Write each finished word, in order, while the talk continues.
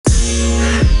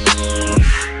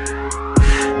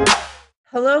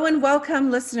Hello and welcome,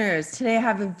 listeners. Today I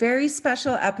have a very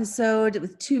special episode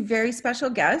with two very special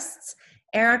guests,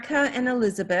 Erika and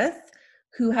Elizabeth,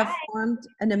 who have formed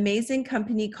an amazing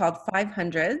company called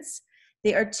 500s.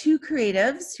 They are two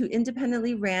creatives who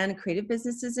independently ran creative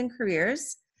businesses and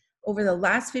careers over the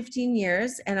last 15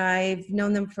 years, and I've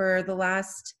known them for the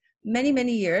last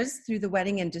many years through the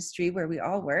wedding industry where we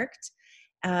all worked.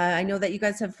 I know that you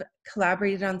guys have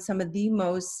collaborated on some of the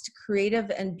most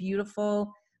creative and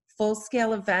beautiful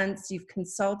full-scale events. You've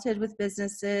consulted with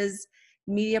businesses,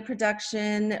 media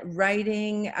production,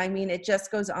 writing. I mean, it just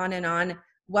goes on and on.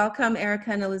 Welcome,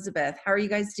 Erika and Elizabeth. How are you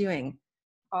guys doing?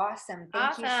 Awesome.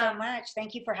 Thank you so much.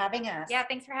 Thank you for having us. Yeah,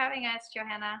 thanks for having us,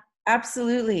 Johanna.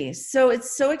 Absolutely. So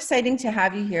it's so exciting to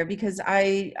have you here because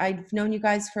I've known you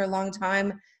guys for a long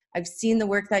time. I've seen the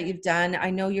work that you've done. I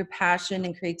know your passion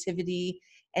and creativity.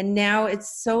 And now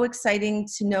it's so exciting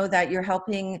to know that you're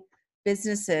helping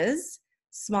businesses,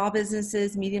 small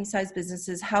businesses, medium-sized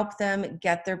businesses, help them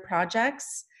get their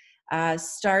projects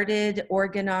started,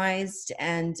 organized,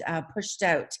 and pushed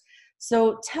out.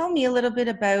 So tell me a little bit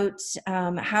about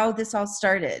how this all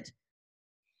started.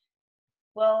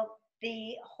 Well,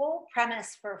 the whole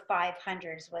premise for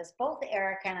 500s was both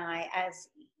Erika and I, as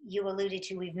you alluded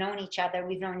to, we've known each other,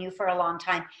 we've known you for a long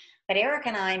time, but Erika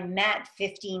and I met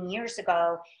 15 years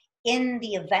ago in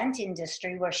the event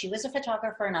industry where she was a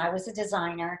photographer and I was a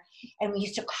designer, and we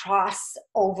used to cross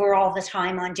over all the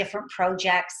time on different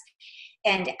projects.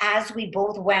 And as we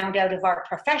both wound out of our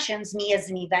professions, me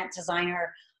as an event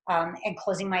designer and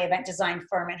closing my event design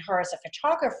firm, and her as a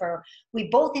photographer, we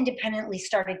both independently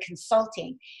started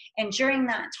consulting. And during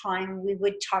that time, we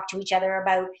would talk to each other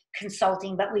about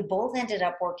consulting, but we both ended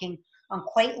up working on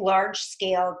quite large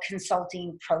scale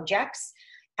consulting projects.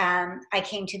 I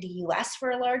came to the US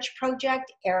for a large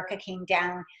project. Erika came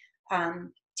down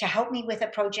to help me with a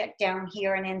project down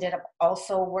here and ended up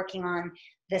also working on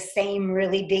the same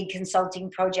really big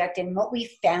consulting project. And what we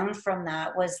found from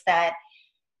that was that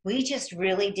we just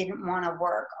really didn't want to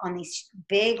work on these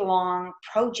big, long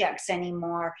projects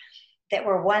anymore that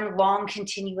were one long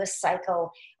continuous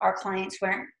cycle. Our clients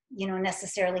weren't,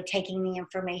 necessarily taking the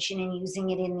information and using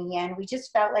it in the end. We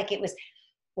just felt like it was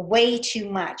way too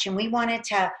much. And we wanted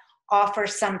to offer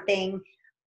something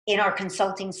in our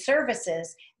consulting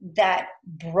services that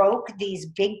broke these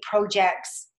big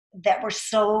projects that were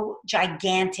so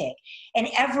gigantic. And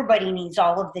everybody needs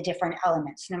all of the different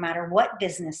elements, no matter what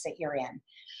business that you're in.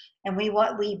 And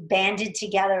we banded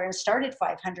together and started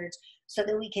 500s so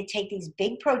that we could take these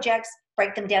big projects,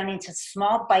 break them down into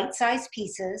small bite-sized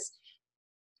pieces,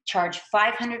 charge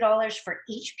 $500 for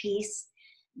each piece.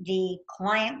 The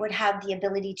client would have the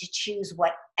ability to choose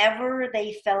whatever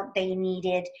they felt they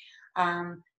needed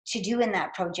to do in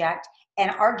that project.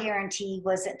 And our guarantee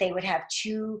was that they would have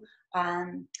two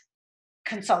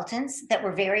consultants that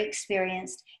were very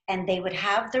experienced, and they would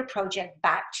have their project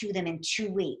back to them in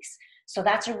 2 weeks. So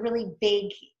that's a really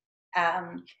big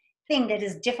thing that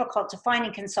is difficult to find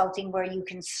in consulting, where you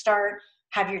can start,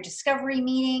 have your discovery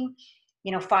meeting,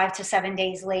 5 to 7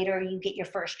 days later, you get your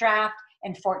first draft,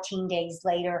 and 14 days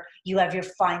later, you have your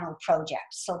final project.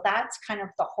 So that's kind of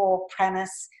the whole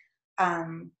premise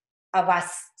of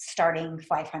us starting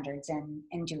 500s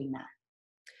and doing that.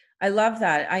 I love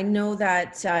that. I know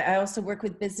that I also work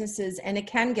with businesses, and it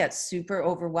can get super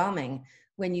overwhelming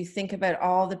when you think about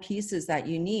all the pieces that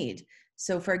you need.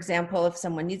 So for example, if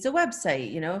someone needs a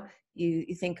website,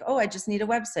 you think, oh, I just need a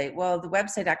website. Well, the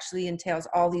website actually entails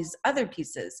all these other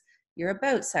pieces, your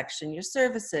about section, your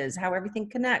services, how everything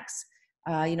connects.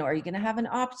 Are you going to have an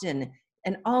opt-in?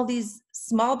 And all these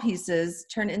small pieces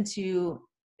can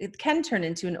turn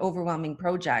into an overwhelming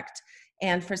project.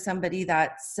 And for somebody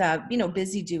that's,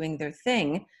 busy doing their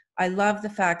thing, I love the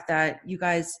fact that you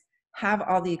guys have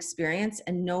all the experience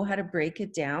and know how to break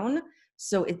it down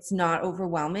so it's not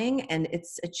overwhelming and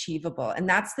it's achievable. And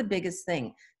that's the biggest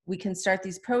thing. We can start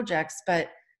these projects, but,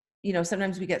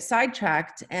 sometimes we get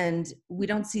sidetracked and we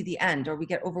don't see the end, or we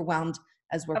get overwhelmed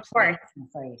as we're afraid.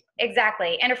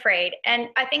 Exactly. And afraid. And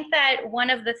I think that one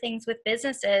of the things with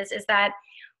businesses is that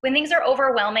when things are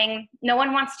overwhelming, no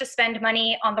one wants to spend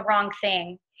money on the wrong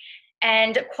thing.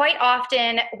 And quite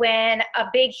often when a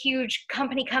big, huge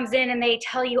company comes in and they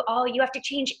tell you, oh, you have to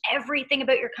change everything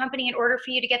about your company in order for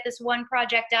you to get this one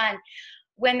project done,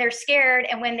 when they're scared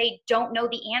and when they don't know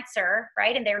the answer,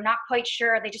 right? And they're not quite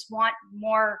sure, they just want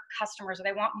more customers or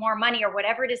they want more money or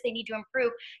whatever it is they need to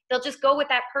improve, they'll just go with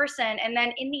that person. And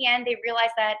then in the end, they realize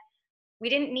that We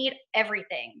didn't need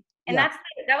everything. And Yeah.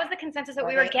 that was the consensus that Or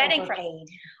we were they getting from, overpaid.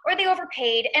 or they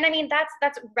overpaid. And I mean,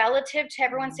 that's relative to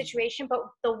everyone's situation. But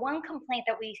the one complaint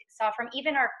that we saw from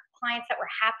even our clients that were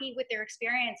happy with their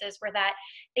experiences were that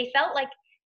they felt like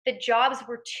the jobs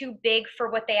were too big for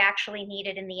what they actually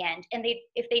needed in the end. And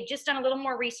if they'd just done a little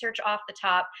more research off the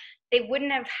top, they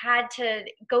wouldn't have had to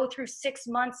go through 6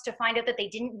 months to find out that they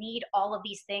didn't need all of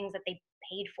these things that they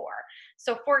paid for.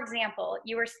 So for example,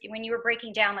 when you were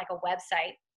breaking down like a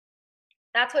website,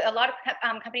 that's what a lot of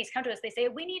companies come to us. They say,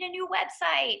 we need a new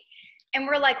website. And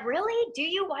we're like, really? Do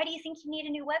you? Why do you think you need a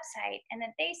new website? And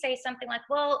then they say something like,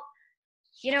 well,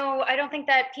 I don't think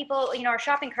that people, our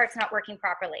shopping cart's not working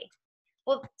properly.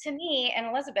 Well, to me and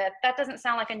Elizabeth, that doesn't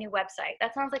sound like a new website.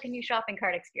 That sounds like a new shopping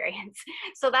cart experience.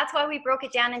 So that's why we broke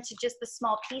it down into just the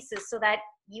small pieces so that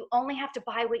you only have to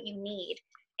buy what you need.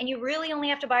 And you really only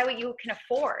have to buy what you can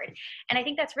afford. And I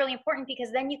think that's really important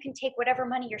because then you can take whatever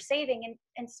money you're saving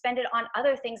and spend it on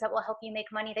other things that will help you make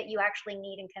money that you actually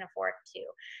need and can afford too.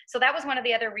 So that was one of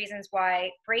the other reasons why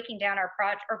breaking down our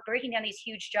project or breaking down these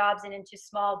huge jobs and into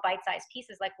small bite-sized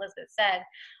pieces, like Elizabeth said,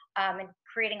 and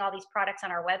creating all these products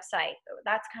on our website.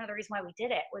 That's kind of the reason why we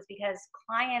did it, was because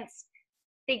clients,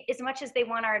 as much as they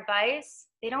want our advice,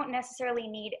 they don't necessarily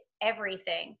need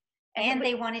everything. And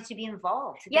they wanted to be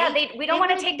involved. Yeah, we don't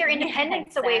want to take their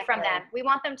independence away from them. We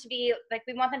want them to be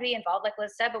involved, like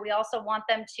Liz said, but we also want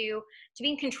them to be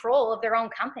in control of their own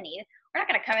company. We're not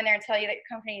going to come in there and tell you that your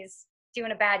company's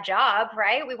doing a bad job,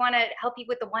 right? We want to help you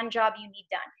with the one job you need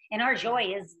done. And our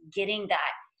joy is getting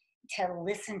that, to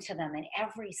listen to them, and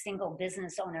every single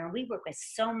business owner. And we work with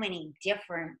so many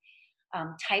different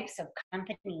types of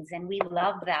companies, and we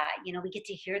love that. We get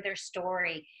to hear their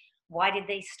story. Why did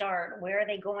they start? Where are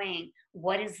they going?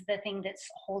 What is the thing that's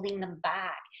holding them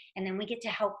back? And then we get to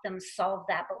help them solve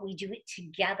that, but we do it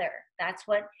together. That's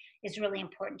what is really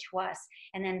important to us.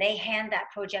 And then they hand that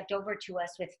project over to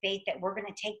us with faith that we're going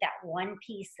to take that one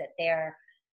piece that they're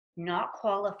not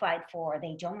qualified for,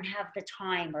 they don't have the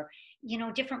time, or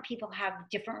different people have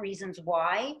different reasons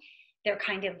why they're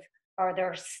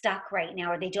they're stuck right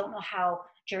now, or they don't know how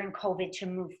during COVID to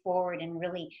move forward and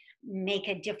really make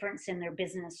a difference in their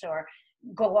business or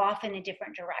go off in a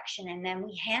different direction. And then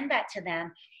we hand that to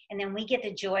them, and then we get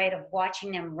the joy of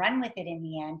watching them run with it in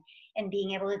the end and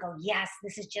being able to go, yes,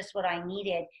 this is just what I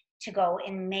needed to go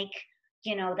and make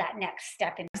that next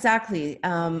step. Exactly.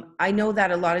 I know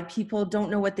that a lot of people don't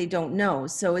know what they don't know.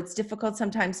 So it's difficult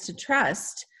sometimes to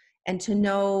trust and to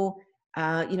know,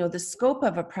 the scope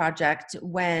of a project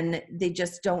when they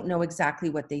just don't know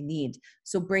exactly what they need.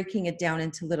 So breaking it down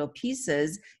into little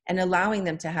pieces and allowing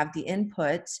them to have the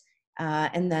input,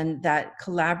 and then that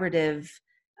collaborative,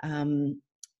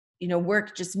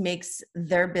 work just makes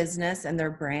their business and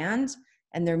their brand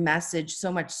and their message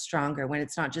so much stronger when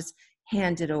it's not just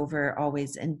handed over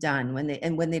always and done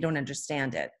when they don't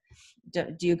understand it.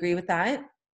 Do you agree with that?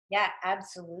 Yeah,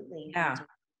 absolutely. Yeah.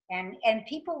 And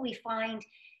people, we find,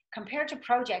 compared to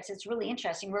projects, it's really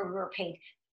interesting where we were paid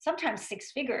sometimes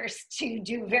 6 figures to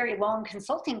do very long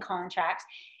consulting contracts,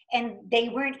 and they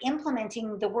weren't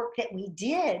implementing the work that we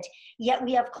did. Yet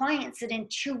we have clients that in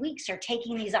 2 weeks are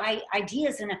taking these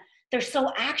ideas and they're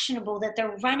so actionable that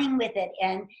they're running with it.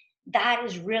 And that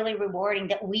is really rewarding,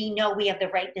 that we know we have the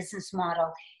right business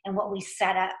model and what we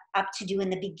set up to do in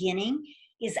the beginning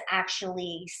is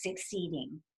actually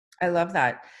succeeding. I love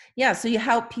that. Yeah. So you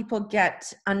help people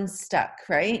get unstuck,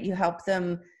 right? You help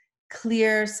them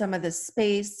clear some of the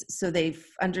space so they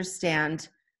understand,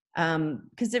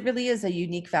 because it really is a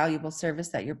unique, valuable service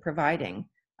that you're providing.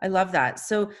 I love that.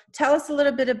 So tell us a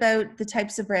little bit about the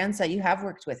types of brands that you have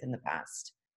worked with in the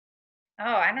past.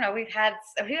 Oh, I don't know. We've had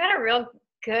a real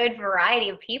good variety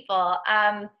of people.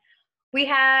 We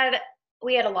had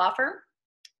a law firm.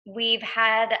 We've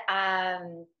had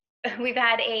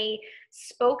a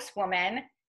spokeswoman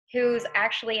who's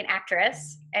actually an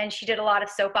actress, and she did a lot of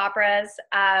soap operas,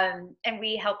 and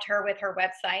we helped her with her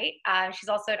website. She's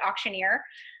also an auctioneer.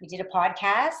 We did a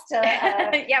podcast.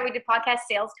 Yeah, we did podcast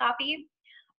sales copy.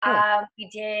 Cool. We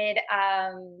did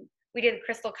the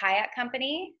Crystal Kayak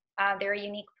Company. They're a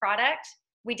unique product.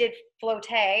 We did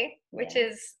Flote, which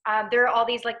is, there are all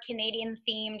these like Canadian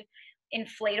themed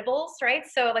inflatables, right?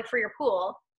 So like for your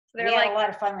pool. So we had a lot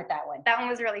of fun with that one. That one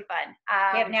was really fun.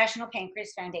 We have National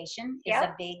Pancreas Foundation is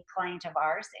a big client of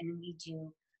ours, and we do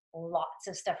lots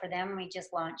of stuff for them. We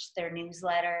just launched their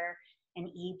newsletter and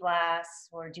e-blasts.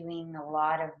 We're doing a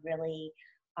lot of really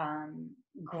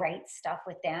great stuff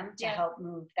with them to help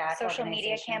move that social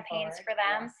media campaigns forward. for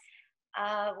them. Yes.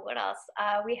 What else?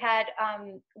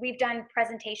 We've done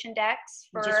presentation decks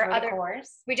You for just wrote other. a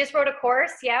course. We just wrote a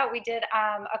course. Yeah, we did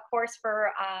a course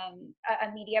for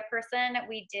a media person.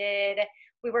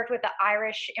 We worked with the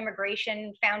Irish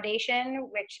Immigration Foundation,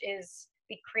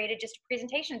 we created just a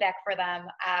presentation deck for them.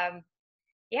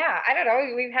 Yeah, I don't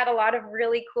know. We've had a lot of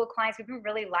really cool clients. We've been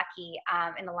really lucky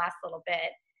in the last little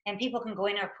bit. And people can go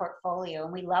in our portfolio,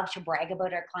 and we love to brag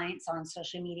about our clients on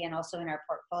social media and also in our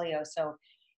portfolio. So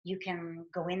you can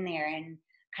go in there and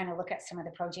kind of look at some of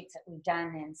the projects that we've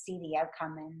done and see the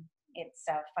outcome, and it's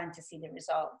fun to see the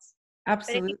results.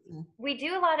 Absolutely. We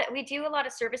do a lot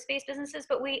of service-based businesses,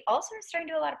 but we also are starting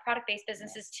to do a lot of product-based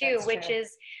businesses too, which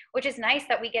is nice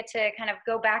that we get to kind of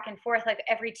go back and forth. Like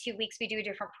every 2 weeks we do a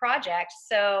different project.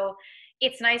 So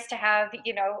it's nice to have,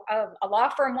 a law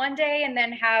firm one day and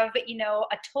then have,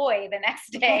 a toy the next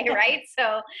day, right?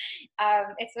 So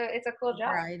it's a cool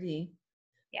job. Variety.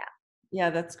 Yeah.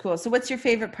 Yeah, that's cool. So what's your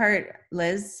favorite part,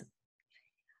 Liz?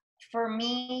 For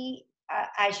me,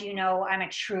 as you know, I'm a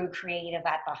true creative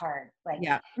at the heart. Like,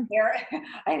 yeah.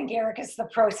 I think Erika's the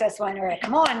process one, or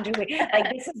come on, do it.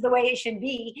 Like, this is the way it should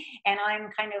be. And I'm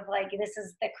kind of like, this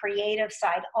is the creative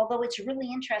side. Although it's really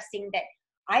interesting that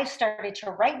I've started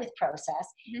to write with process,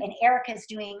 and Erika's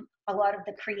doing a lot of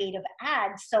the creative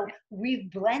ads. So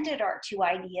we've blended our two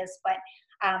ideas, but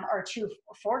our two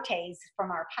fortes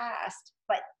from our past.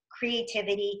 But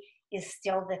creativity is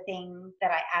still the thing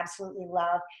that I absolutely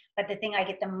love. But the thing I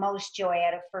get the most joy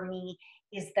out of for me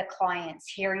is the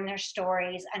clients, hearing their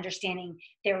stories, understanding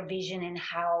their vision and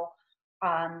how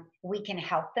we can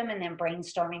help them, and then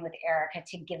brainstorming with Erika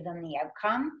to give them the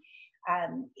outcome.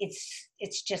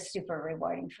 It's just super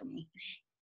rewarding for me.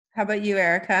 How about you,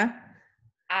 Erika?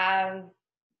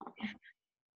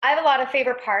 I have a lot of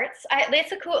favorite parts.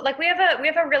 It's a cool, like we have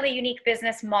a really unique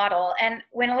business model. And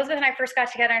when Elizabeth and I first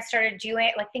got together and started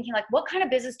thinking what kind of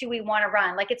business do we want to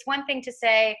run? Like, it's one thing to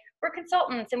say we're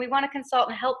consultants and we want to consult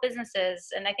and help businesses.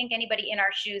 And I think anybody in our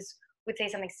shoes would say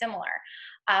something similar.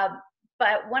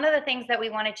 But one of the things that we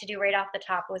wanted to do right off the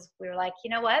top was we were like, you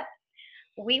know what?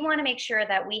 We want to make sure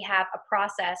that we have a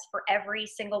process for every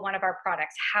single one of our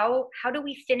products. How do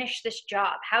we finish this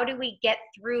job? How do we get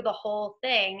through the whole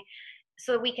thing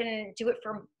so that we can do it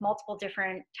for multiple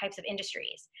different types of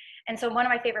industries? And so one of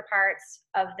my favorite parts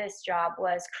of this job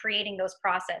was creating those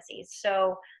processes.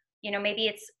 So, maybe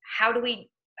it's how do we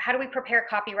prepare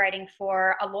copywriting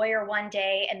for a lawyer one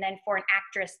day and then for an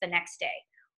actress the next day?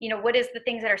 What is the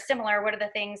things that are similar? What are the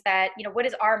things that, what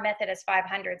is our method as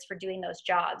 500s for doing those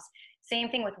jobs? Same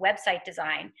thing with website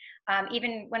design.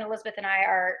 Even when Elizabeth and I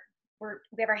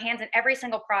we have our hands in every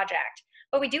single project,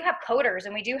 but we do have coders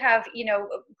and we do have,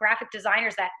 graphic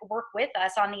designers that work with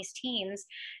us on these teams,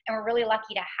 and we're really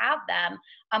lucky to have them.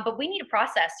 But we need a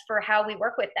process for how we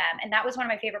work with them. And that was one of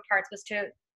my favorite parts, was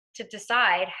to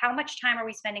decide how much time are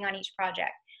we spending on each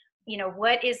project?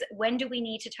 When do we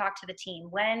need to talk to the team?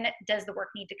 When does the work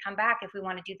need to come back if we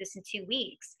want to do this in 2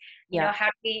 weeks? How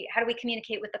do we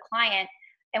communicate with the client?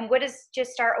 And what is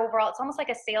just our overall, it's almost like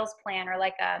a sales plan, or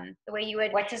like the way you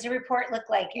would. What does a report look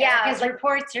like? Yeah. Because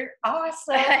reports are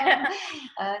awesome.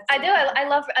 I do. I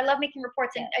love making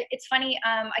reports. And it's funny,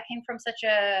 I came from such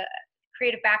a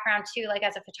creative background too, like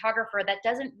as a photographer, that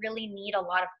doesn't really need a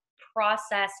lot of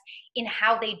process in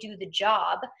how they do the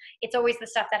job. It's always the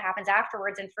stuff that happens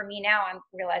afterwards. And for me now, I'm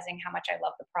realizing how much I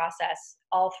love the process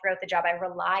all throughout the job. I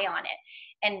rely on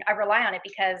it. And I rely on it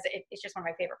because it's just one of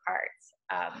my favorite parts.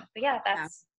 But yeah,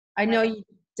 that's. I know you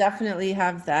definitely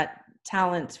have that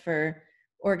talent for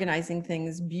organizing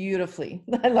things beautifully.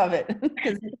 I love it.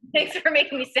 Thanks for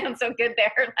making me sound so good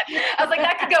there. I was like,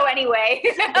 that could go anyway.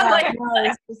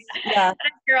 That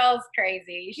girl's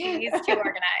crazy. She's too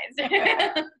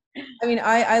organized. I mean,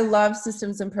 I love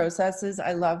systems and processes.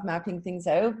 I love mapping things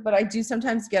out, but I do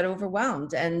sometimes get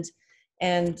overwhelmed, and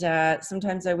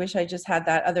sometimes I wish I just had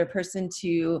that other person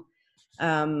to,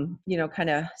 kind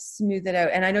of smooth it out.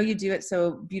 And I know you do it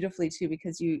so beautifully too,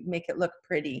 because you make it look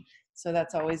pretty. So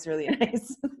that's always really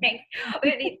nice. Thanks.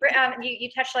 You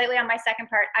touched lightly on my second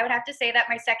part. I would have to say that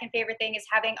my second favorite thing is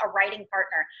having a writing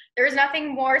partner. There's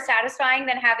nothing more satisfying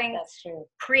than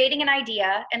creating an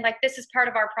idea. And this is part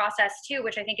of our process too,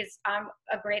 which I think is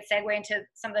a great segue into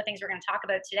some of the things we're going to talk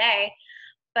about today.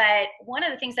 But one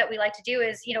of the things that we like to do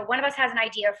is, one of us has an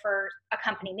idea for a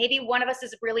company. Maybe one of us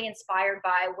is really inspired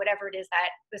by whatever it is that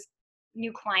this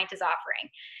new client is offering.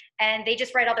 And they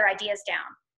just write all their ideas down.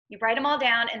 You write them all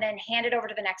down and then hand it over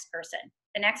to the next person.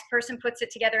 The next person puts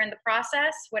it together in the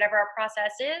process, whatever our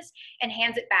process is, and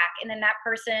hands it back. And then that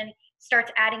person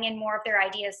starts adding in more of their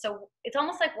ideas. So it's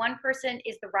almost like one person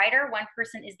is the writer, one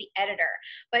person is the editor,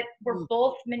 but we're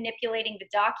both manipulating the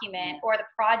document or the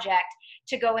project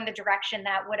to go in the direction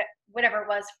that whatever it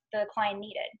was the client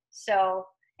needed. So,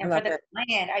 and for the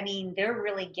client, I mean, they're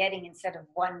really getting, instead of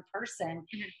one person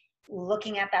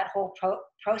looking at that whole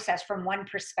process from one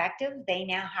perspective, they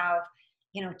now have,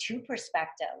 you know, two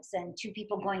perspectives and two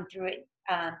people going through it,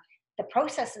 the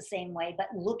process the same way, but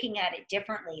looking at it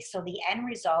differently. So the end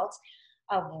result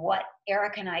of what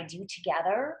Erika and I do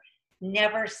together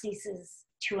never ceases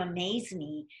to amaze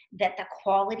me, that the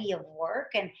quality of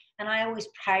work, and I always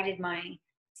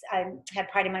I had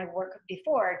pride in my work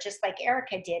before, just like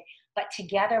Erika did, but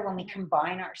together when we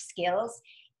combine our skills,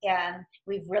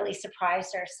 we've really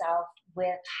surprised ourselves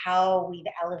with how we've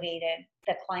elevated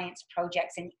the client's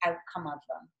projects and outcome of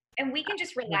them. And we can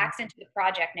just relax into the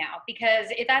project now, because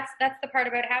that's the part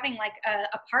about having like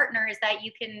a partner, is that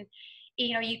you can,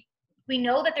 you know, we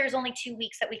know that there's only 2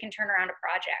 weeks that we can turn around a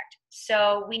project.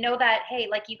 So we know that, hey,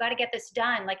 like, you got to get this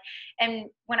done. Like, and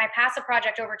when I pass a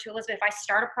project over to Elizabeth, if I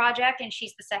start a project and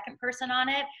she's the second person on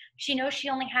it, she knows she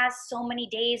only has so many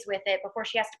days with it before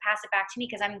she has to pass it back to me,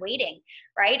 because I'm waiting,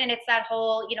 right? And it's that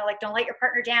whole, you know, like, don't let your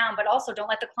partner down, but also don't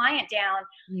let the client down.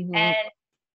 And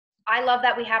I love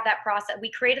that we have that process.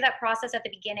 We created that process at the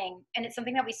beginning, and it's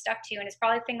something that we stuck to. And it's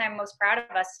probably the thing that I'm most proud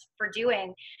of us for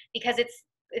doing, because it's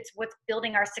what's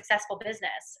building our successful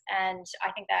business. And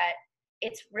I think that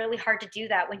it's really hard to do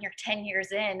that when you're 10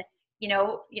 years in, you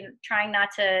know, trying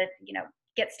not to, you know,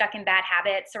 get stuck in bad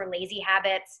habits or lazy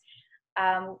habits.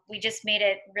 We just made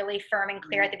it really firm and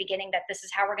clear at the beginning that this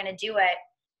is how we're going to do it.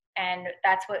 And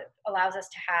that's what allows us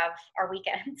to have our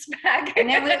weekends back. And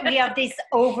then we have these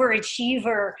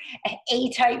overachiever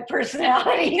A-type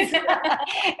personalities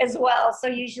as well. So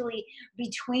usually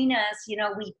between us, you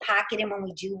know, we pack it in when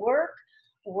we do work.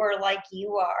 We're like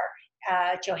you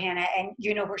are, Johanna, and,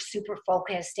 you know, we're super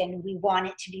focused and we want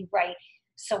it to be right.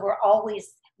 So we're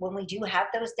always, when we do have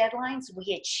those deadlines,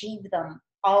 we achieve them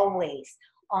always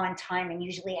on time, and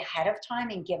usually ahead of time,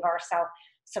 and give ourselves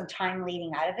some time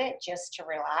leading out of it just to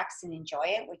relax and enjoy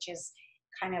it, which is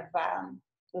kind of,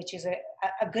 which is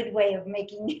a good way of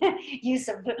making use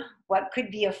of what could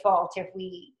be a fault if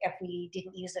we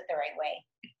didn't use it the right way.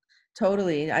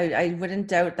 Totally. I wouldn't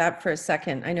doubt that for a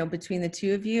second. I know between the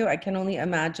two of you, I can only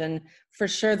imagine for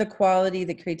sure the quality,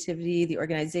 the creativity, the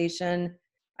organization.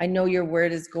 I know your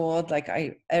word is gold. Like,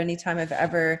 anytime I've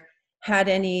ever had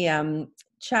any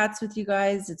chats with you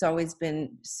guys, it's always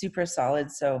been super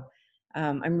solid. So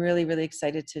I'm really, really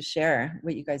excited to share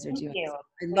what you guys are doing. You.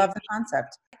 I love the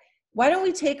concept. Why don't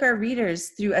we take our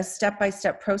readers through a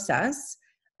step-by-step process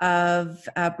of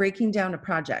breaking down a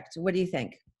project? What do you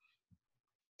think?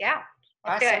 Yeah.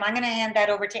 Awesome. I'm going to hand that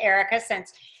over to Erika,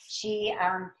 since she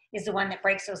is the one that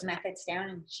breaks those methods down,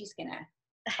 and she's going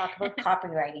to talk about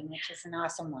copywriting, which is an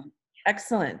awesome one.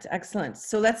 Excellent. Excellent.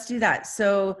 So let's do that.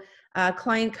 So a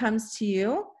client comes to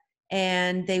you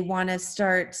and they want to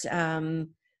start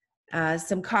some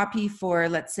copy for,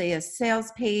 let's say, a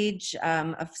sales page,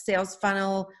 a sales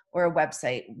funnel, or a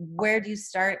website. Where do you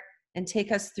start? And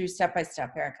take us through step by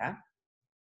step, Erika.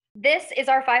 This is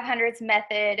our 500s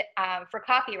method for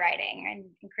copywriting and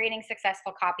creating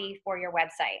successful copy for your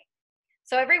website.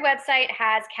 So every website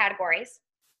has categories,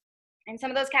 and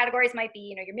some of those categories might be,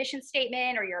 you know, your mission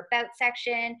statement or your about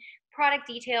section, product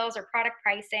details, or product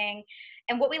pricing.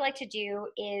 And what we like to do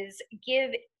is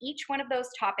give each one of those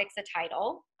topics a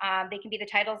title. They can be the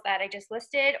titles that I just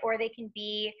listed, or they can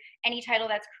be any title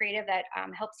that's creative that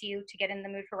helps you to get in the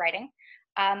mood for writing.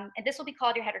 And this will be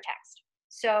called your header text.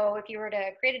 So if you were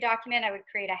to create a document, I would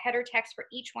create a header text for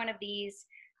each one of these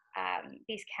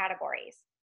categories.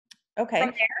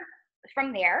 Okay.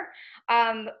 From there,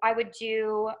 I would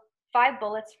do 5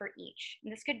 bullets for each.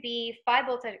 And this could be 5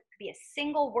 bullets that could be a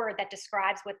single word that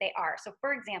describes what they are. So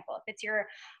for example, if it's your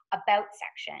about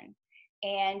section,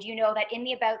 and you know that in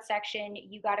the about section,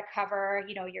 you got to cover,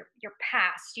 you know, your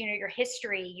past, you know, your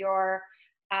history, your,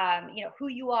 you know, who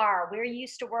you are, where you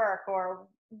used to work, or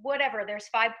whatever. There's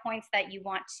 5 points that you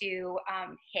want to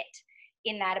hit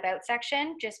in that about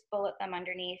section. Just bullet them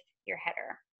underneath your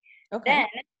header. Okay. Then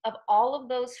of all of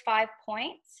those 5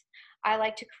 points, I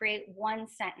like to create one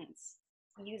sentence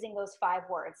using those 5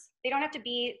 words. They don't have to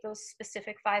be those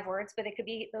specific 5 words, but it could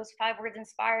be those 5 words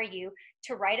inspire you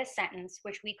to write a sentence,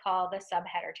 which we call the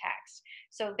subheader text.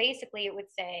 So basically it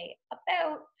would say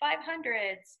about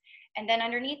 500s, and then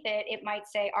underneath it, it might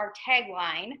say our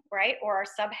tagline, right? Or our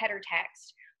subheader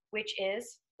text, which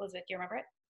is, Elizabeth, do you remember it?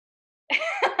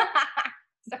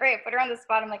 Sorry, I put her on the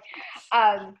spot. I'm like,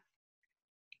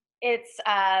 it's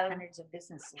Hundreds of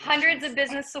business solutions. Hundreds of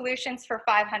business solutions for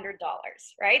 $500,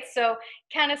 right? So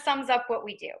kind of sums up what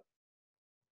we do.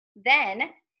 Then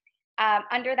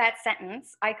under that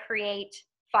sentence, I create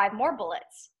 5 more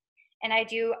bullets. And I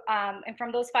do, and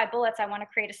from those 5 bullets, I want to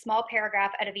create a small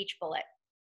paragraph out of each bullet.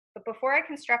 But before I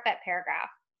construct that paragraph,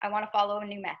 I want to follow a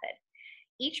new method.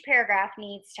 Each paragraph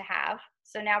needs to have,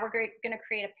 so now we're going to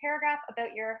create a paragraph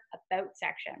about your about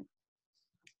section.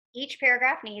 Each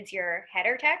paragraph needs your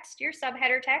header text, your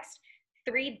subheader text,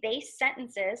 3 base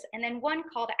sentences, and then 1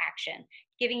 call to action,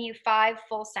 giving you 5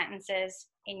 full sentences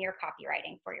in your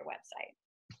copywriting for your website.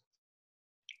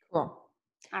 Cool.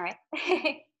 All right.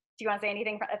 Do you want to say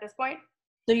anything at this point?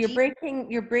 So you're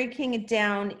breaking it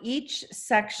down, each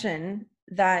section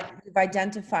that you've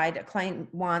identified a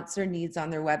client wants or needs on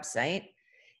their website,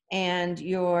 and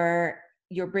you're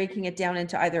breaking it down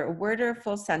into either a word or a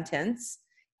full sentence,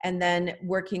 and then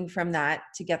working from that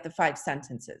to get the 5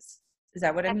 sentences. Is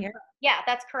that what I'm hearing? Yeah,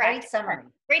 that's correct. Great summary.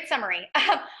 Great summary.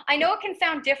 I know it can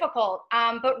sound difficult,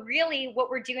 but really what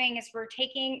we're doing is we're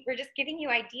just giving you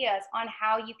ideas on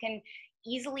how you can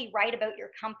easily write about your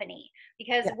company,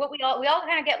 because what we all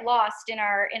kind of get lost in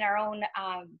our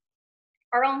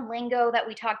own lingo that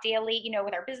we talk daily,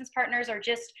 with our business partners or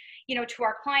just, to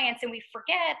our clients. And we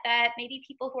forget that maybe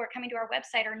people who are coming to our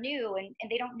website are new and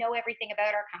they don't know everything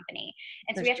about our company.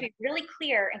 And so we have to be really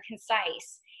clear and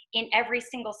concise in every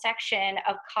single section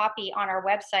of copy on our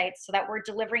website so that we're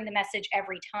delivering the message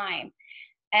every time.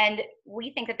 And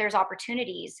we think that there's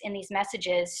opportunities in these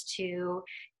messages to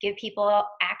give people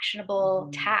actionable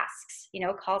tasks,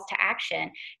 calls to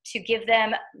action, to give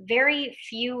them very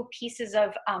few pieces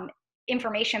of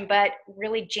information, but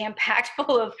really jam-packed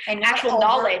full of actual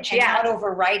knowledge. And not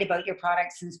overwrite about your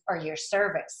products or your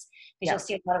service. Because you'll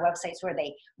see a lot of websites where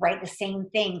they write the same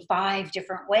thing 5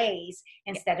 different ways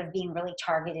instead of being really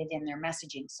targeted in their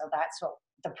messaging. So that's what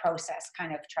the process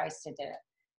kind of tries to do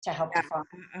to help define.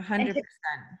 100%.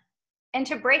 And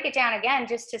to break it down again,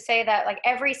 just to say that like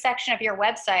every section of your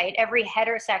website, every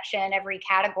header section, every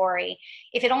category,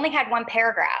 if it only had 1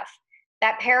 paragraph,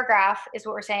 that paragraph is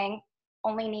what we're saying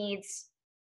only needs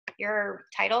your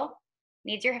title,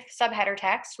 needs your subheader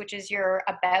text, which is your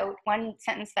about, 1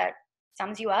 sentence that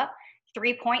sums you up,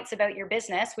 3 points about your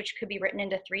business, which could be written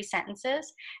into 3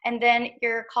 sentences, and then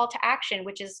your call to action,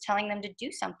 which is telling them to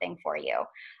do something for you.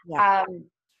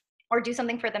 Or do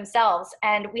something for themselves.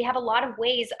 And we have a lot of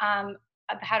ways of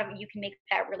how you can make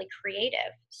that really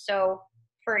creative. So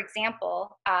for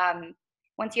example,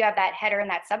 once you have that header and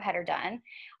that subheader done,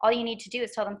 all you need to do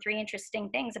is tell them 3 interesting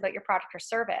things about your product or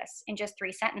service in just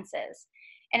 3 sentences.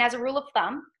 And as a rule of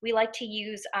thumb, we like to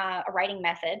use a writing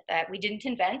method that we didn't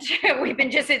invent.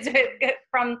 It's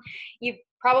from, you've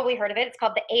probably heard of it. It's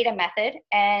called the AIDA method,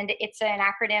 and it's an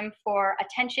acronym for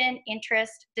attention,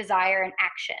 interest, desire, and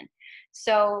action.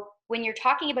 So when you're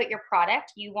talking about your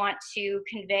product, you want to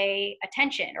convey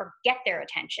attention or get their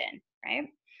attention, right?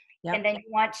 Yep. And then you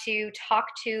want to talk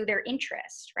to their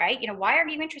interest, right? Why are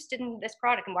you interested in this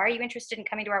product? And why are you interested in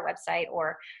coming to our website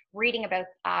or reading about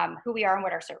who we are and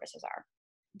what our services are?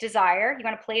 Desire, you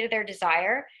want to play to their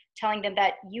desire, telling them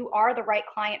that you are the right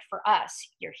client for us.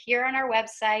 You're here on our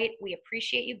website. We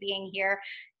appreciate you being here.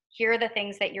 Here are the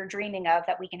things that you're dreaming of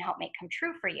that we can help make come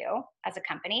true for you as a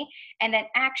company. And then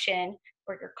action,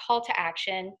 or your call to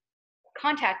action,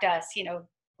 contact us,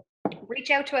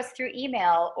 reach out to us through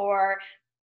email, or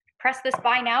press this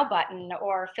buy now button,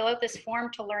 or fill out this form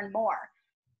to learn more.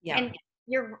 Yeah. And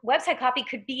your website copy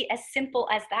could be as simple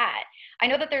as that. I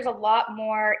know that there's a lot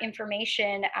more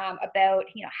information about,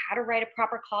 how to write a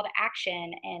proper call to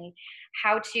action and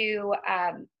how to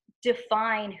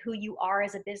define who you are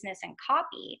as a business and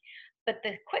copy. But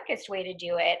the quickest way to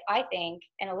do it, I think,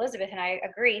 and Elizabeth and I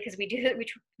agree, because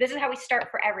this is how we start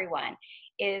for everyone,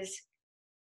 is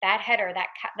that header,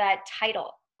 that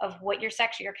title of what your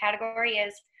section, your category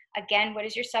is. Again, what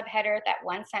is your subheader? That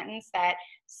 1 sentence that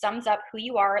sums up who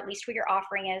you are, at least what your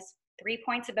offering is, 3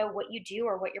 points about what you do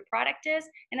or what your product is,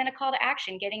 and then a call to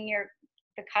action, getting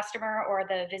the customer or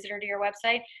the visitor to your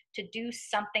website to do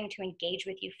something to engage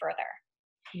with you further.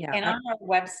 Yeah. And on our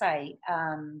website,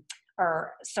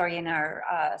 in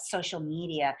our social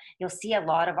media, you'll see a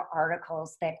lot of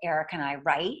articles that Erika and I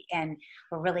write, and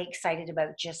we're really excited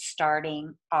about just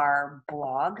starting our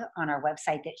blog on our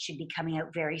website that should be coming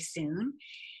out very soon.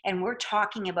 And we're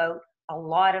talking about a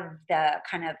lot of the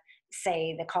kind of,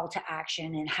 say, the call to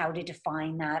action and how to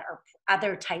define that, or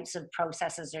other types of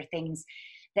processes or things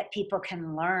that people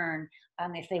can learn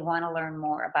if they want to learn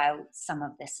more about some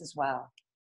of this as well.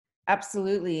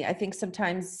 Absolutely. I think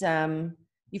sometimes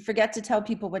you forget to tell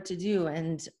people what to do,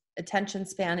 and attention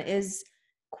span is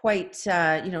quite,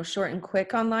 short and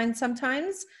quick online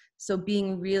sometimes. So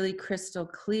being really crystal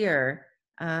clear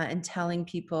and telling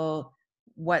people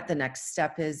what the next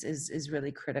step is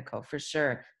really critical for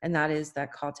sure. And that is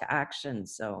that call to action.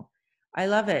 So I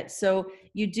love it. So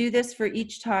you do this for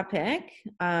each topic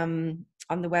on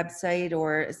the website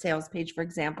or a sales page, for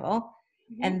example.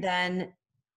 Mm-hmm. And then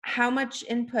how much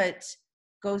input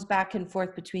goes back and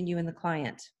forth between you and the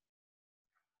client?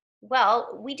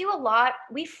 Well, we do a lot.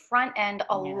 We front end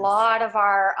a Yes. lot of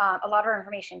our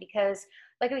information because,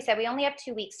 like we said, we only have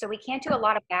 2 weeks, so we can't do a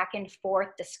lot of back and forth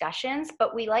discussions.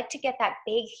 But we like to get that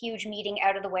big, huge meeting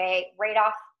out of the way right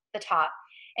off the top.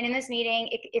 And in this meeting,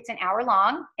 it's an hour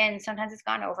long, and sometimes it's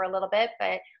gone over a little bit,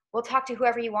 but we'll talk to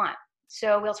whoever you want.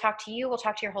 So we'll talk to you. We'll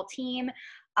talk to your whole team.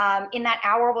 In that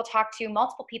hour, we'll talk to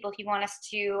multiple people if you want us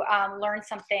to learn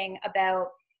something about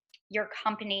your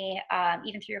company,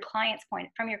 even through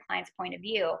from your client's point of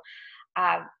view.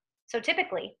 So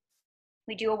typically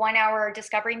we do a 1 hour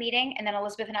discovery meeting, and then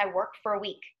Elizabeth and I work for a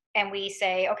week, and we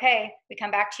say, okay, we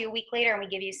come back to you a week later and we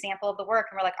give you a sample of the work,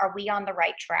 and we're like, are we on the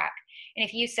right track? And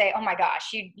if you say, oh my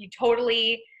gosh, you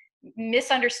totally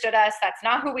misunderstood us, that's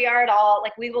not who we are at all,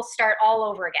 like we will start all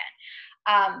over again.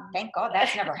 Thank God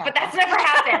that's never happened. But that's never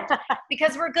happened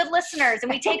because we're good listeners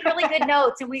and we take really good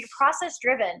notes and we're process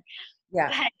driven.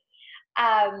 Yeah.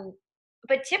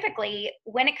 But typically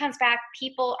when it comes back,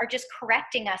 people are just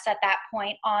correcting us at that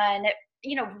point on,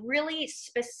 really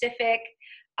specific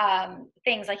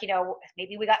things like,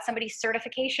 maybe we got somebody's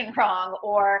certification wrong,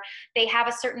 or they have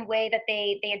a certain way that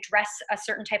they address a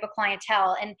certain type of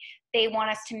clientele and they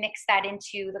want us to mix that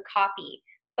into the copy.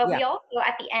 But we also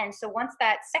at the end, so once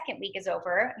that second week is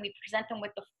over and we present them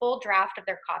with the full draft of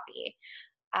their copy,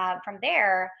 from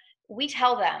there, we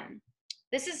tell them,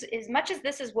 this is, as much as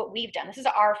this is what we've done, this is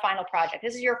our final project,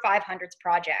 this is your 500s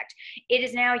project, it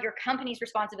is now your company's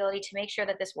responsibility to make sure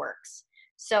that this works.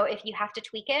 So if you have to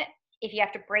tweak it, if you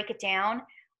have to break it down,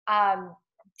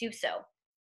 do so.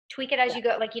 Tweak it as you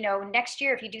go. Like, next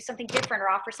year, if you do something different or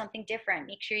offer something different,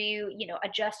 make sure you,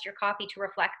 adjust your copy to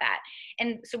reflect that.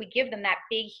 And so we give them that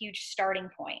big, huge starting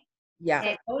point. Yeah. And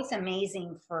it's always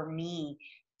amazing for me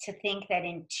to think that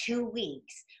in 2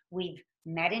 weeks, we've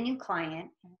met a new client,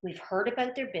 we've heard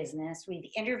about their business, we've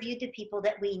interviewed the people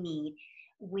that we need,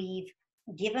 we've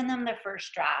given them the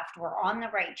first draft, we're on the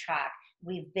right track,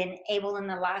 we've been able in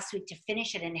the last week to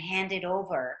finish it and hand it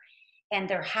over, and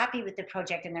they're happy with the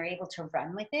project and they're able to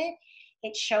run with it.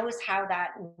 It shows how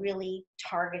that really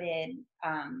targeted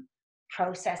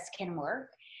process can work.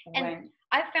 And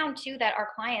I've found too that our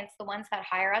clients, the ones that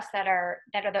hire us that are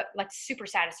the, like, super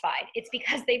satisfied, it's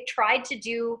because they've tried to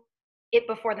do it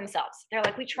before themselves. They're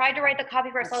like, we tried to write the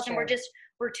copy for ourselves and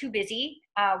we're too busy.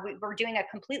 We're doing a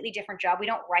completely different job. We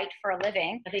don't write for a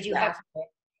living. But they do have to.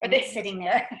 Are they sitting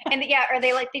there? And or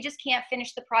they just can't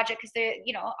finish the project because they're,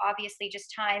 obviously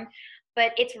just time.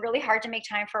 But it's really hard to make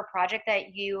time for a project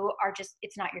that you are just,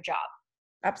 it's not your job.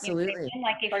 Absolutely.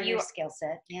 Like if for your skill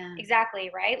set. Yeah.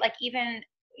 Exactly. Right. Like even,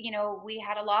 we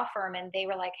had a law firm and they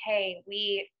were like, hey,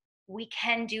 we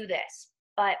can do this,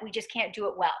 but we just can't do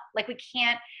it well. Like we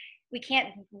can't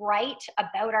write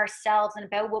about ourselves and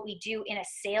about what we do in a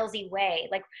salesy way.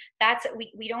 Like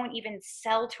we don't even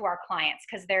sell to our clients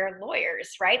because they're lawyers,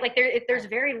 right? Like there's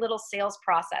very little sales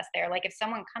process there. Like if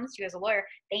someone comes to you as a lawyer,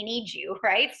 they need you,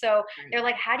 right? So they're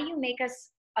like, how can you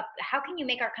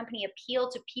make our company appeal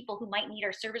to people who might need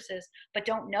our services but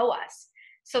don't know us?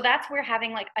 So that's where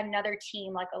having like another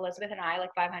team like Elizabeth and I, like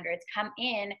 500s, come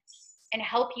in and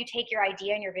help you take your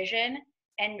idea and your vision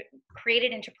and create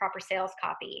it into proper sales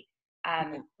copy.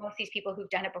 Most of these people who've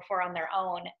done it before on their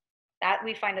own, that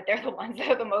we find that they're the ones that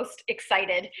are the most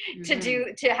excited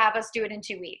to have us do it in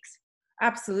 2 weeks.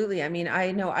 Absolutely. I mean,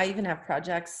 I know I even have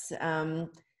projects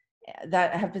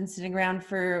that have been sitting around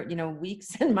for,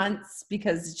 weeks and months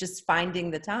because it's just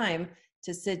finding the time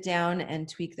to sit down and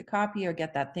tweak the copy or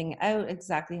get that thing out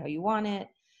exactly how you want it.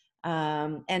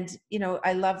 And,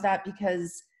 I love that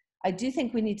because I do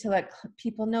think we need to let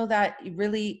people know that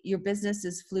really your business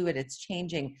is fluid, it's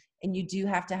changing, and you do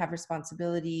have to have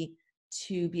responsibility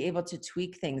to be able to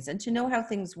tweak things and to know how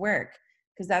things work,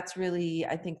 because that's really,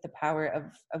 I think, the power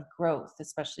of growth,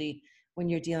 especially when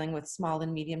you're dealing with small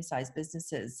and medium-sized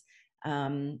businesses.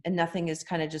 And nothing is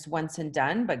kind of just once and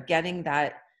done, but getting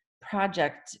that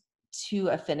project to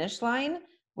a finish line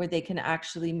where they can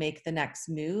actually make the next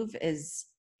move is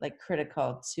like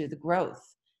critical to the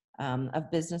growth of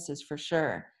businesses for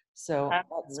sure. So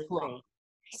that's cool.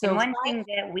 So and one thing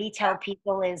that we tell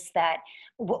people is that,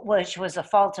 which was a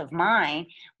fault of mine,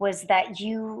 was that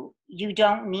you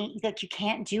don't need, that you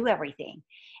can't do everything.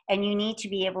 And you need to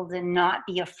be able to not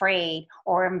be afraid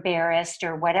or embarrassed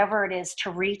or whatever it is to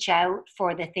reach out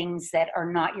for the things that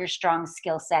are not your strong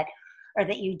skill set or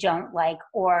that you don't like,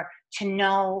 or to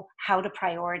know how to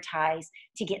prioritize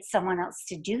to get someone else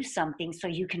to do something so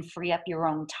you can free up your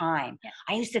own time. Yeah.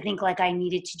 I used to think like I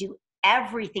needed to do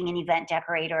everything an event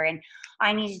decorator, and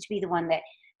I needed to be the one that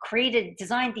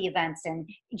designed the events, and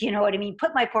you know what I mean,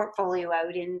 put my portfolio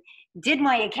out and did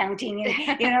my accounting,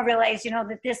 and realized,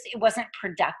 that it wasn't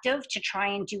productive to try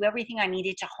and do everything. I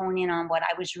needed to hone in on what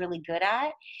I was really good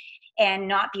at and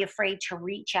not be afraid to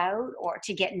reach out or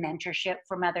to get mentorship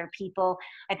from other people.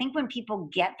 I think when people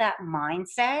get that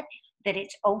mindset that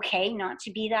it's okay not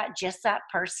to be just that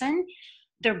person,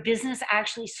 their business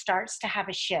actually starts to have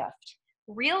a shift.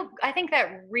 I think that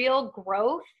real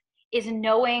growth is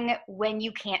knowing when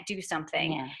you can't do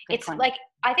something. Yeah, it's point. like,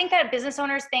 I think that business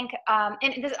owners think,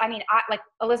 like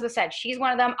Elizabeth said, she's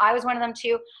one of them. I was one of them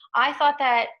too. I thought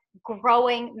that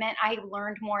growing meant I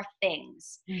learned more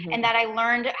things, and that I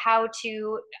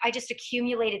just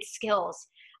accumulated skills.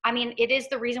 I mean, it is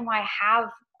the reason why I have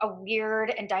a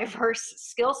weird and diverse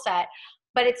skill set,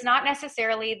 but it's not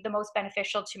necessarily the most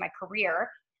beneficial to my career.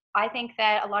 I think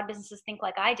that a lot of businesses think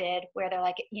like I did, where they're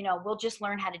like, we'll just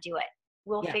learn how to do it.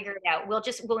 We'll figure it out.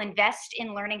 We'll invest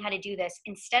in learning how to do this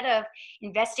instead of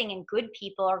investing in good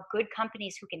people or good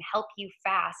companies who can help you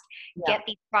fast, get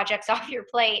these projects off your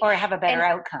plate, or have a better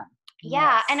outcome.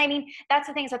 Yeah. Yes. And I mean, that's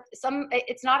the thing is that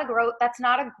that's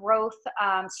not a growth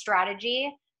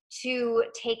strategy to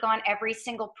take on every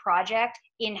single project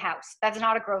in-house. That's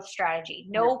not a growth strategy.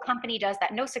 No company does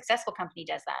that. No successful company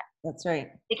does that. That's right.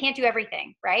 They can't do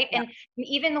everything, right? Yeah. And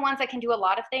even the ones that can do a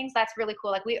lot of things, that's really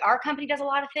cool. Like our company does a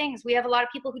lot of things. We have a lot of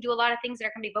people who do a lot of things in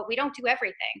our company, but we don't do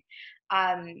everything.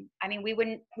 I mean, we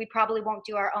probably won't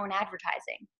do our own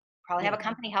advertising. Probably have a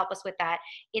company help us with that.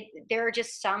 There are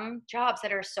just some jobs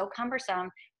that are so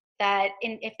cumbersome that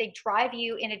if they drive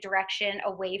you in a direction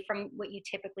away from what you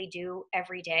typically do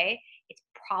every day, it's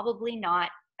probably not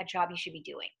a job you should be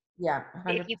doing. Yeah.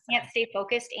 100%. If you can't stay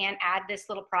focused and add this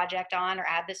little project on, or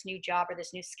add this new job or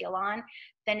this new skill on,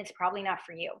 then it's probably not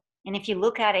for you. And if you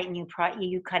look at it and you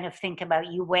kind of think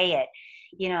about, you weigh it,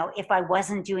 if I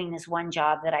wasn't doing this one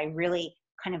job that I really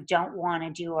kind of don't want to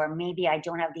do, or maybe I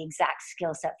don't have the exact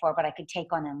skill set for, but I could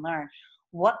take on and learn,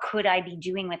 what could I be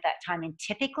doing with that time? And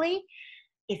typically,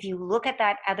 if you look at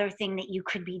that other thing that you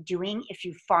could be doing, if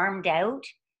you farmed out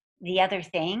the other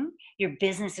thing, your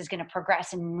business is going to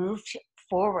progress and move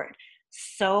forward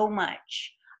so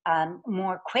much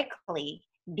more quickly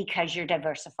because you're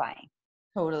diversifying.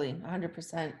 Totally,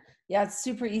 100%. Yeah, it's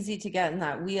super easy to get in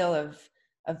that wheel of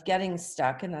getting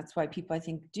stuck, and that's why people, I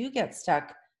think, do get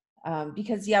stuck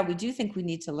because we do think we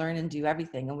need to learn and do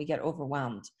everything, and we get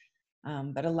overwhelmed.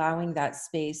 But allowing that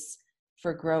space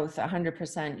for growth,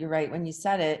 100%. You're right. When you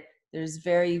said it, there's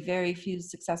very, very few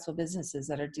successful businesses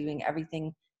that are doing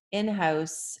everything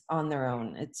in-house on their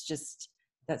own. That's just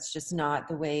not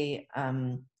the way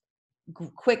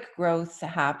quick growth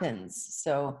happens.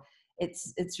 So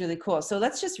it's really cool. So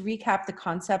let's just recap the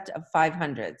concept of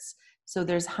 500s. So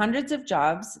there's hundreds of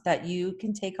jobs that you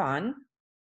can take on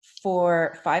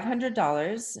for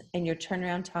 $500, and your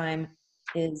turnaround time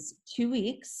is 2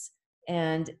 weeks,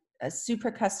 and a super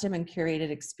custom and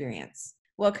curated experience.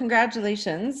 Well,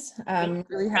 congratulations. I'm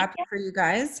really happy for you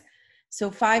guys. So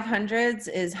 500s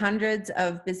is hundreds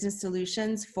of business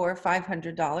solutions for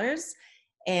 $500.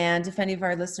 And if any of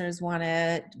our listeners want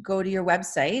to go to your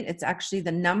website, it's actually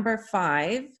the number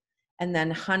 5 and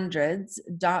then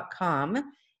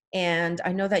hundreds.com. And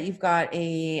I know that you've got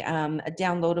a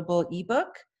downloadable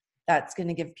ebook that's going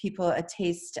to give people a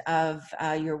taste of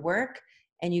your work.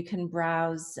 And you can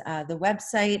browse the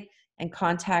website and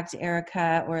contact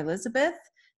Erika or Elizabeth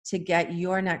to get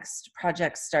your next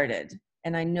project started.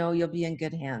 And I know you'll be in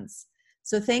good hands.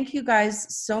 So thank you guys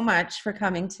so much for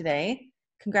coming today.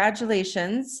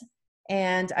 Congratulations.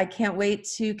 And I can't wait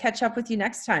to catch up with you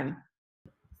next time.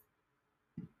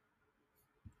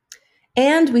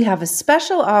 And we have a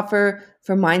special offer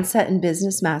for Mindset and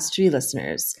Business Mastery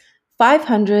listeners.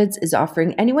 500s is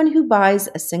offering anyone who buys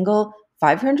a single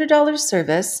 $500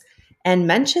 service and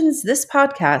mentions this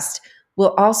podcast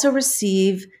will also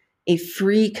receive a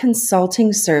free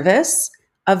consulting service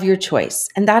of your choice.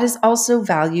 And that is also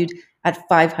valued at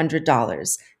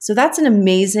 $500. So that's an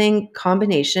amazing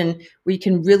combination where you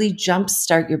can really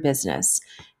jumpstart your business,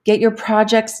 get your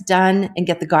projects done, and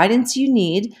get the guidance you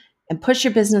need and push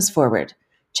your business forward.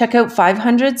 Check out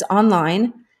 500s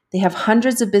online. They have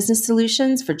hundreds of business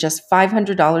solutions for just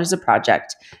 $500 a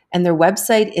project. And their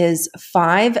website is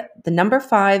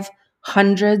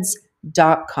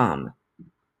 5hundreds.com.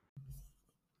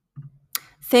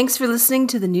 Thanks for listening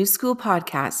to the New School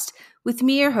Podcast with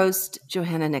me, your host,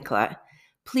 Johanna Nicola.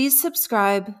 Please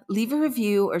subscribe, leave a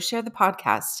review, or share the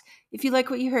podcast if you like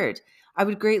what you heard. I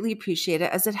would greatly appreciate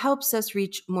it as it helps us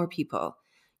reach more people.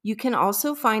 You can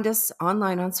also find us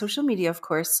online on social media, of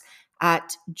course,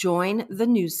 at Join the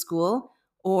New School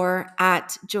or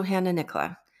at Johanna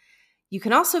Nicola. You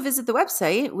can also visit the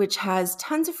website, which has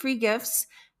tons of free gifts,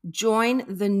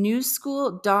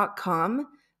 jointhenewschool.com.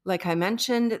 Like I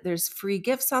mentioned, there's free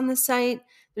gifts on the site.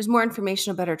 There's more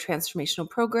information about our transformational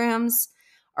programs,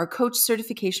 our coach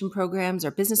certification programs,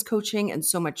 our business coaching, and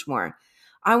so much more.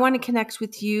 I want to connect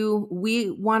with you.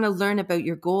 We want to learn about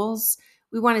your goals.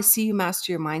 We want to see you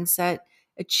master your mindset,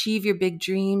 achieve your big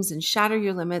dreams, and shatter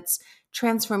your limits,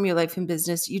 transform your life and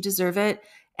business. You deserve it.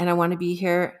 And I want to be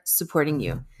here supporting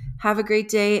you. Have a great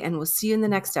day, and we'll see you in the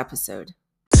next episode.